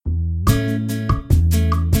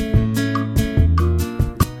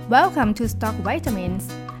Welcome to Stock Vitamins.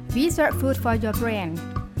 We serve food for your brain.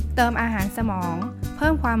 เติมอาหารสมองเพิ่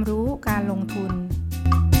มความรู้การลงทุน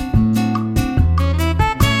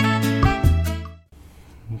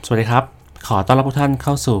สวัสดีครับขอต้อนรับทุกท่านเ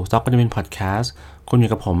ข้าสู่ Stock Vitamin Podcast คุณอยู่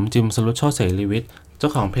กับผมจิมสรุตโชติเสรีวิทย์เจ้า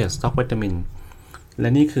ของเพจ Stock Vitamin และ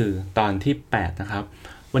นี่คือตอนที่8นะครับ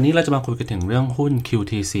วันนี้เราจะมาคุยกันถึงเรื่องหุ้น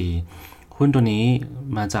QTC หุ้นตัวนี้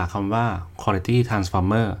มาจากคำว่า Quality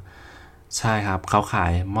Transformer ใช่ครับเขาขา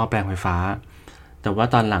ยหม้อแปลงไฟฟ้าแต่ว่า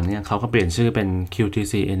ตอนหลังเนี่ยเขาก็เปลี่ยนชื่อเป็น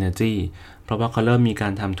QTC Energy เพราะว่าเขาเริ่มมีกา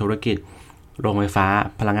รทำธุรกิจโรงไฟฟ้า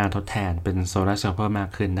พลังงานทดแทนเป็นโซลาร์เซลล์เพิ่มมาก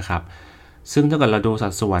ขึ้นนะครับซึ่งถ้าเกิดเราดูสั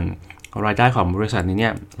ดส่วนรายได้ของบริษัทนี้เนี่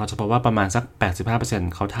ยเราจะพบว่าประมาณสัก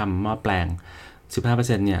 85% เขาทำหม้อแปลง 15%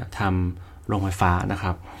 เนี่ยทำโรงไฟฟ้านะค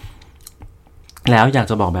รับแล้วอยาก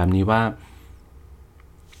จะบอกแบบนี้ว่า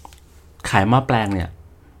ขายหม้อแปลงเนี่ย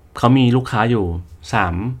เขามีลูกค้าอยู่3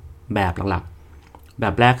แบบหลักๆแบ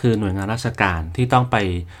บแรกคือหน่วยงานราชการที่ต้องไป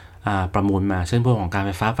ประมูลมาเช่นพวกของการไ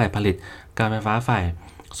ฟฟ้าฝ่ายผลิตการไฟฟ้าฝ่าย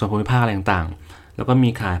ส่วนภูมิภาคอะไรต่างๆแล้วก็มี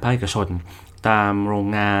ขายภาคเอกชนตามโรง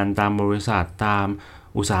งานตามบริษัทตาม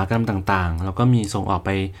อุตสาหกรรมต่างๆแล้วก็มีส่งออกไป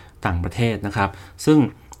ต่างประเทศนะครับซึ่ง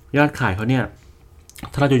ยอดขายเขาเนี่ย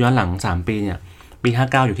ถ้าเราดูย้อนหลัง3ปีเนี่ยปี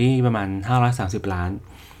59อยู่ที่ประมาณ530ล้าน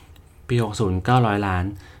ปี60 900ล้าน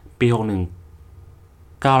ปี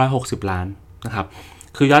61 960ล้านนะครับ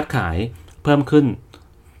คือยอดขายเพิ่มขึ้น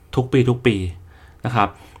ทุกปีนะครับ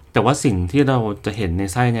แต่ว่าสิ่งที่เราจะเห็นใน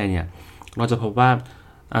ไส้ในเนี่ยเราจะพบว่า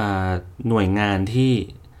หน่วยงานที่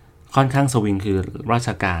ค่อนข้างสวิงคือราช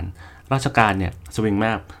การเนี่ยสวิงม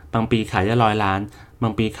ากบางปีขายได้100ล้านบา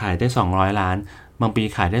งปีขายได้200ล้านบางปี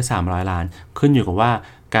ขายได้300ล้านขึ้นอยู่กับว่า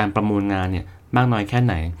การประมูลงานเนี่ยมากน้อยแค่ไ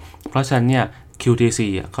หนเพราะฉะนั้นเนี่ย QTC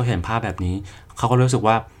เขาเห็นภาพแบบนี้เขาก็รู้สึก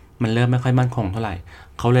ว่ามันเริ่มไม่ค่อยมั่นคงเท่าไหร่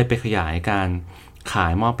เขาเลยไปขยายการขา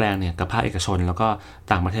ยหม้อแปลงเนี่ยกับภาคเอกชนแล้วก็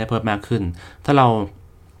ต่างประเทศเพิ่มมากขึ้นถ้าเรา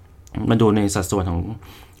มาดูในสัดส่วน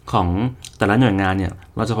ของแต่ละหน่วยงานเนี่ย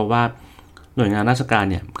เราจะพบว่าหน่วยงานราชการ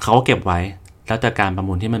เนี่ยเขาเก็บไว้แล้วแต่การประ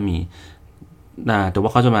มูลที่มันมีแต่ว่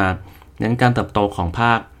าเขาจะมาเน้นการเติบโตของภ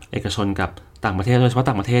าคเอกชนกับต่างประเทศโดยเฉพาะ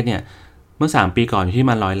ต่างประเทศเนี่ยเมื่อ3ปีก่อนอยู่ที่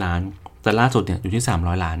มัน100ล้านแต่ล่าสุดเนี่ยอยู่ที่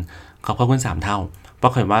300ล้านเขาเพิ่มขึ้น3เท่าเพรา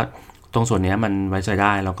ะเห็นว่าตรงส่วนนี้มันไว้ใจไ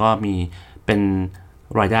ด้แล้วก็มีเป็น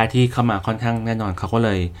รายได้ที่เข้ามาค่อนข้างแน่นอนเขาก็เล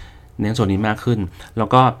ยเน้นส่วนนี้มากขึ้นแล้ว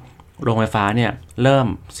ก็โรงไฟฟ้าเนี่ยเริ่ม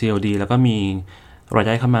COD แล้วก็มีรายไ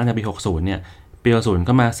ด้เข้ามาในปี60เนี่ยปี60เ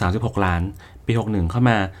ข้ามา36ล้านปี61เข้า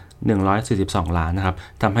มา142ล้านนะครับ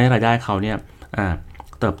ทำให้รายได้เขาเนี่ย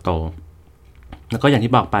เติบโตแล้วก็อย่าง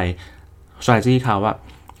ที่บอกไป strategy เ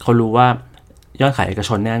ขารู้ว่ายอดขายเอกช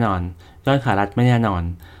นแน่นอนยอดขายรัฐไม่แน่นอน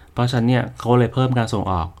เพราะฉะนั้นเนี่ยเขาเลยเพิ่มการส่ง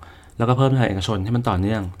ออกแล้วก็เพิ่มขายเอกชนให้มันต่อเ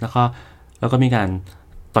นื่องแล้วก็มีการ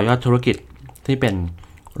ต่อยอดธุรกิจที่เป็น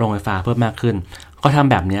โรงไฟฟ้าเพิ่มมากขึ้นก็ท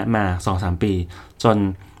ำแบบนี้มา 2-3 ปีจน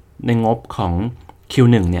ในงบของ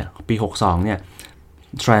Q1 เนี่ยปี62เนี่ย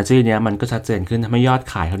strategy เนี้ยมันก็ชัดเจนขึ้นทำให้ยอด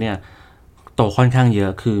ขายเขาเนี่ยโตค่อนข้างเยอ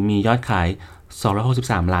ะคือมียอดขาย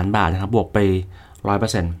263ล้านบาทนะครับบวกไป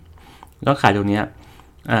 100% ยอดขายตรงนี้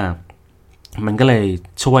มันก็เลย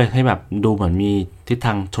ช่วยให้แบบดูเหมือนมีทิศท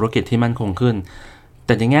างธุรกิจที่มั่นคงขึ้นแ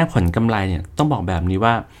ต่ในแง่ผลกำไรเนี่ยต้องบอกแบบนี้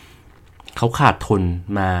ว่าเขาขาดทุน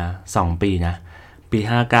มา2ปีนะปี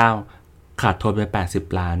59ขาดทุนไป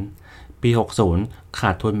80ล้านปี60ขา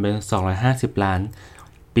ดทุนไป250ล้าน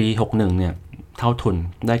ปี61เนี่ยเท่าทุน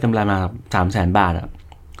ได้กำไรมา 300,000 บาทอ่ะ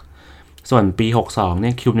ส่วนปี62เนี่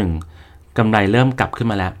ย Q1 กำไรเริ่มกลับขึ้น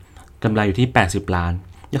มาแล้วกำไรอยู่ที่80ล้าน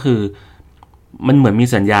ก็คือมันเหมือนมี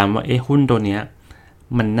สัญญาณว่าหุ้นตัวเนี้ย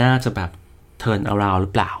มันน่าจะแบบ turn around หรื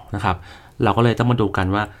อเปล่านะครับเราก็เลยต้องมาดูกัน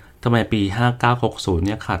ว่าทำไมปี5960เ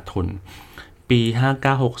นี่ยขาดทุนปี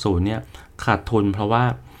5960เนี่ยขาดทุนเพราะว่า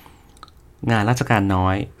งานราชการน้อ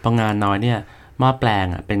ยพองานน้อยเนี่ยหม้อแปลง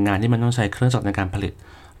เป็นงานที่มันต้องใช้เครื่องจักรในการผลิต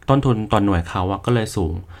ต้นทุนต่อหน่วยเขาก็เลยสู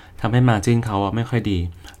งทำให้ margin เขาไม่ค่อยดี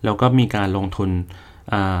แล้วก็มีการลงทุน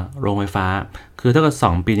โรงไฟฟ้าคือถ้าเกิด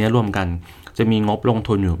2ปีนี้รวมกันจะมีงบลง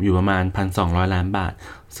ทุนอยู่ประมาณ 1,200 ล้านบาท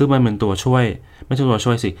ซึ่งมันเป็นตัวช่วยไม่ใช่ตัว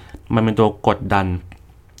ช่วยสิมันเป็นตัวกดดัน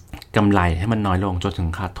กำไรให้มันน้อยลงจนถึง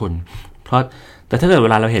ขาดทุนแต่ถ้าเกิดเว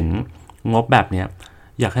ลาเราเห็นงบแบบนี้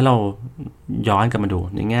อยากให้เราย้อนกลับมาดู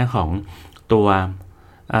ในแง่ของตัว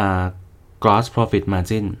gross profit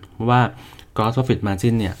margin ว่า gross profit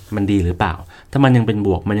margin เนี่ยมันดีหรือเปล่าถ้ามันยังเป็นบ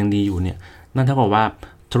วกมันยังดีอยู่เนี่ยนั่นเท่ากับว่า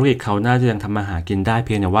ธุรกิจเขาน่าจะยังทำมาหากินได้เ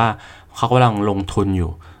พียงแต่ว่าเขากำลังลง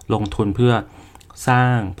ทุนเพื่อสร้า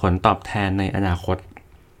งผลตอบแทนในอนาคต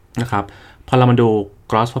นะครับพอเรามาดู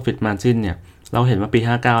gross profit margin เนี่ยเราเห็นว่าปี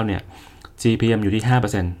59เนี่ย GPM อยู่ที่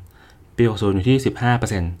 5% ปี60อยู่ที่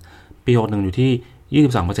 15% ปี61อยู่ที่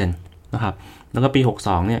 22% นะครับแล้วก็ปี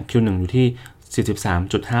62เนี่ย Q1 อยู่ที่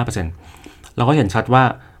 43.5% เราก็เห็นชัดว่า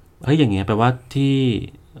เฮ้ยอย่างเงี้ยแปลว่าที่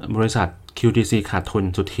บริษัท QTC ขาดทุน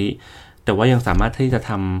สุทธิแต่ว่ายังสามารถที่จะ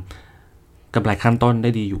ทำกำไรขั้นต้นได้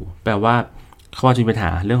ดีอยู่แปลว่าเขาอาจจะมีปัญหา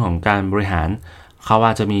เรื่องของการบริหารเขาอ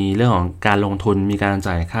าจจะมีเรื่องของการลงทุนมีการ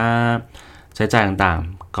จ่ายค่าใช้จ่ายต่าง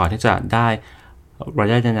ๆก่อนที่จะได้ราย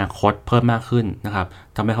ได้ในอนาคตเพิ่มมากขึ้นนะครับ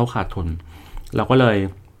ทำให้เขาขาดทุนเราก็เลย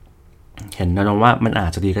เห็นแนวโน้มว่ามันอา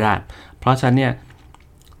จจะดีก็ได้เพราะฉะนั้นเนี่ย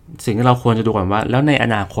สิ่งที่เราควรจะดูก่อนว่าแล้วในอ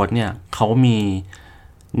นาคตเนี่ยเขามี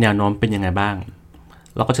แนวโน้มเป็นยังไงบ้าง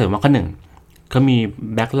เราก็เห็นว่าข้อหนึ่งเขามี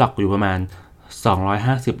แบ็กหลอกอยู่ประมาณ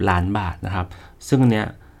250ล้านบาทนะครับซึ่งอันเนี้ย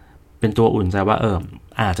เป็นตัวอุ่นใจว่า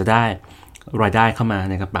อาจจะได้รายได้เข้ามา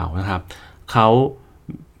ในกระเป๋านะครับเขา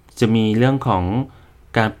จะมีเรื่องของ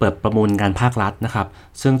การเปิดประมูลการภาครัฐนะครับ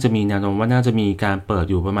ซึ่งจะมีแนวโน้มว่าน่าจะมีการเปิด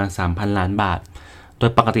อยู่ประมาณ 3,000 ล้านบาทโด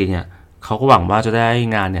ยปกติเนี่ยเขาก็หวังว่าจะได้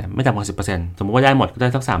งานเนี่ยไม่ต่ำกว่า 10% สมมุติว่าได้หมดก็ได้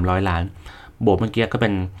สัก300ล้านบวกเมื่อกี้ก็เป็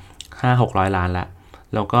น 500-600 ล้านละ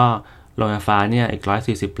แล้วก็โรงไฟฟ้าเนี่ยอีก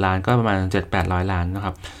140ล้านก็ประมาณ 700-800 ล้านนะค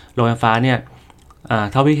รับโรงไฟฟ้าเนี่ย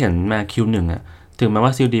เท่าที่เห็นมา Q1 อ่ะถึงแม้ว่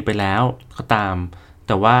าซีลดีไปแล้วก็ตามแ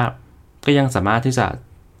ต่ว่าก็ยังสามารถที่จะ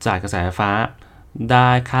จ่ายกระแสไฟฟ้าได้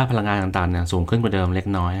ค่าพลังงานต่างๆเนี่ยสูงขึ้นกว่าเดิมเล็ก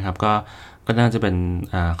น้อยครับก็น่าจะเป็น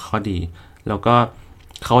ข้อดีแล้วก็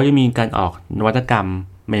เขายังมีการออกนวัตกรรม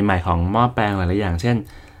ใหม่ๆของหม้อแปลงหลายๆอย่างเช่น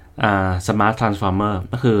Smart Transformer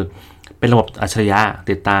ก็คือเป็นระบบอัจฉริยะ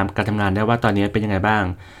ติดตามการทำงานได้ว่าตอนนี้เป็นยังไงบ้าง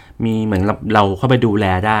มีเหมือนเราเข้าไปดูแล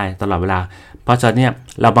ได้ตลอดเวลาเพราะฉะนั้นเนี่ย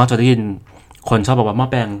เรามักจะได้ยินคนชอบบอกว่าหม้อ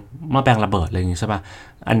แปลงระเบิดอะไรอย่างนี้ใช่ป่ะ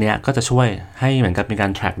อันเนี้ยก็จะช่วยให้เหมือนกับมีกา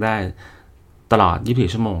ร track ได้ตลอด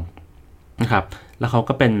24ชั่วโมงนะครับแล้วเขา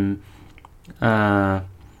ก็เป็น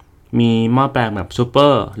มีหม้อแปลงแบบ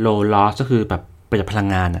super low loss ก็คือแบบประหยัดพลัง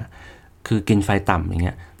งานอ่ะคือกินไฟต่ำอย่างเ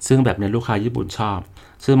งี้ยซึ่งแบบนี้ลูกค้าญี่ปุ่นชอบ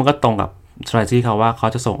ซึ่งมันก็ตรงกับ strategy เขาว่าเขา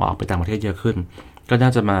จะส่งออกไปต่างประเทศเยอะขึ้นก็น่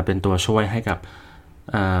าจะมาเป็นตัวช่วยให้กับ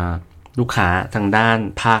ลูกค้าทางด้าน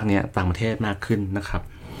ภาคเนี้ยต่างประเทศมากขึ้นนะครับ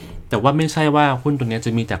แต่ว่าไม่ใช่ว่าหุ้นตัวนี้จ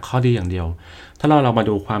ะมีแต่ข้อดีอย่างเดียวถ้าเรามา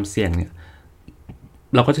ดูความเสี่ยงเนี่ย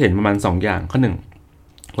เราก็จะเห็นประมาณ2อย่างข้อ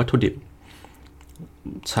1วัตถุดิบ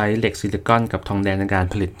ใช้เหล็กซิลิคอนกับทองแดงในการ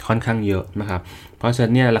ผลิตค่อนข้างเยอะนะครับเพราะฉะนั้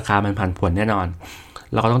นเนี่ยราคามันผันผวนแน่นอน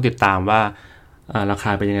เราก็ต้องติดตามว่าราค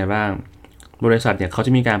าเป็นยังไงบ้างบริษัทเนี่ยเขาจ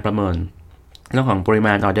ะมีการประเมินเรื่องของปริม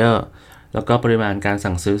าณออเดอร์แล้วก็ปริมาณการ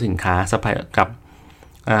สั่งซื้อสินค้าซัพพลายกับ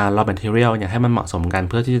raw material เนี่ยให้มันเหมาะสมกัน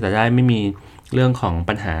เพื่อที่จะได้ไม่มีเรื่องของ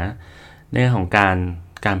ปัญหาในเรื่องของ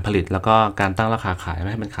การผลิตแล้วก็การตั้งราคาขายไ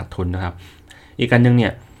ม่ให้มันขาดทุนนะครับอีกการนึงเนี่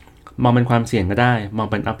ยมองเป็นความเสี่ยงก็ได้มอง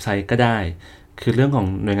เป็นอัพไซด์ก็ได้คือเรื่องของ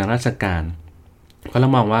หน่วยงานราชการเพราะเรา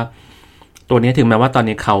มองว่าตัวนี้ถึงแม้ว่าตอน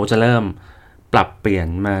นี้เขาจะเริ่มปรับเปลี่ยน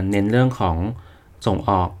มาเน้นเรื่องของส่ง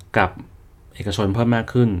ออกกับเอกชนเพิ่มมาก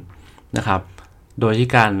ขึ้นนะครับโดย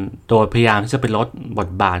พยายามที่จะไปลดบท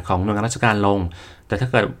บาทของหน่วยงานราชการลงแต่ถ้า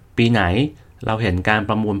เกิดปีไหนเราเห็นการป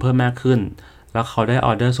ระมูลเพิ่มมากขึ้นแล้วเขาได้อ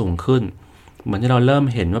อเดอร์สูงขึ้นเหมือนที่เราเริ่ม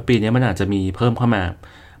เห็นว่าปีนี้มันอาจจะมีเพิ่มเข้ามา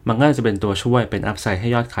มันก็จะเป็นตัวช่วยเป็นอัพไซด์ให้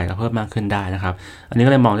ยอดขายเพิ่มมากขึ้นได้นะครับอันนี้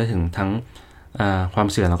ก็เลยมองได้ถึงทั้งความ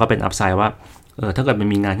เสี่ยงแล้วก็เป็นอัพไซด์ว่าถ้าเกิดมัน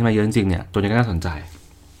มีงานที่มาเยอะจริงๆเนี่ยตัวนี้ก็น่าสนใจ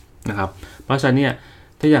นะครับเพราะฉะนั้นเนี่ย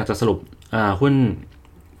ถ้าอยากจะสรุปหุ้น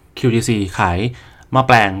QTC ขายหม้อแ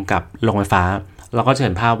ปลงกับโรงไฟฟ้าเราก็จะเ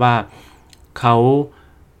ห็นภาพว่า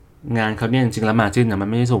งานเขาเนี่ยจริงๆแล้วมาร์จิ้นมัน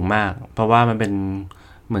ไม่ได้สูงมากเพราะว่ามันเป็น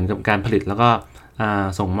เหมือนกับการผลิตแล้วก็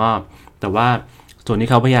ส่งมอบแต่ว่าส่วนที่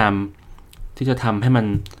เขาพยายามที่จะทำให้มัน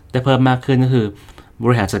ได้เพิ่มมากขึ้นก็คือบ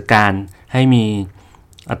ริหารจัดการให้มี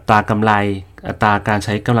อัตรากำไรอัตราการใ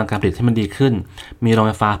ช้กำลังการผลิตที่มันดีขึ้นมีโรงไ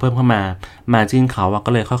ฟฟ้าเพิ่มเข้ามาmarginเขา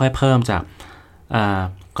ก็เลยค่อยๆเพิ่มจาก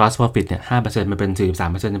gross profit เนี่ย 5% มันเป็น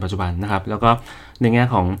 43% ในปัจจุบันนะครับแล้วก็ในแง่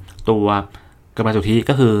ของตัวกำไรสุทธิ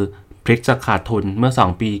ก็คือพลิกจากขาดทุนเมื่อ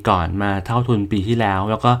2ปีก่อนมาเท่าทุนปีที่แล้ว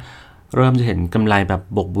แล้วก็เริ่มจะเห็นกำไรแบบ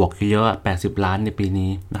บวกๆเยอะ80ล้านในปีนี้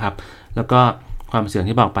นะครับแล้วก็ความเสี่ยง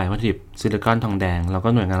ที่บอกไปวัตถุดิบซิลิคอนทองแดงแล้วก็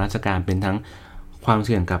หน่วยงานราชการเป็นทั้งความเ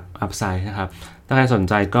สี่ยงกับอัพไซด์นะครับถ้าใครสน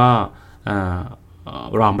ใจก็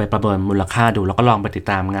ลองไปประเมินมูลค่าดูแล้วก็ลองไปติด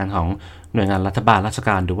ตามงานของหน่วยงานรัฐบาลราชก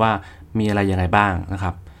ารดูว่ามีอะไรยังไงบ้างนะค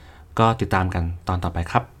รับก็ติดตามกันตอนต่อไป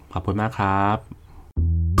ครับขอบคุณมากครับ